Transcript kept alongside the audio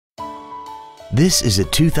This is a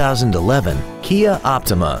 2011 Kia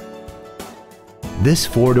Optima. This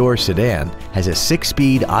four-door sedan has a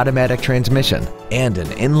 6-speed automatic transmission and an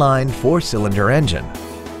inline 4-cylinder engine.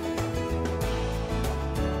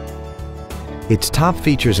 Its top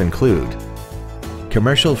features include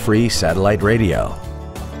commercial-free satellite radio,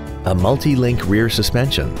 a multi-link rear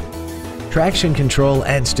suspension, traction control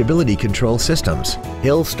and stability control systems,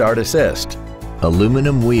 hill start assist,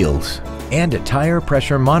 aluminum wheels, and a tire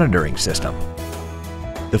pressure monitoring system.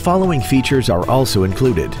 The following features are also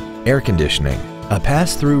included: air conditioning, a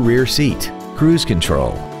pass-through rear seat, cruise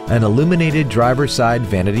control, an illuminated driver's side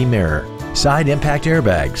vanity mirror, side impact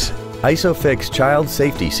airbags, ISOFIX child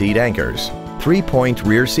safety seat anchors, 3-point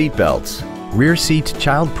rear seat belts, rear seat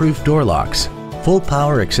child-proof door locks, full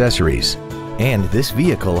power accessories, and this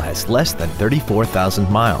vehicle has less than 34,000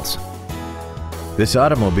 miles. This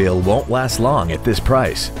automobile won't last long at this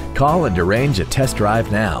price. Call and arrange a test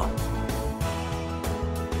drive now.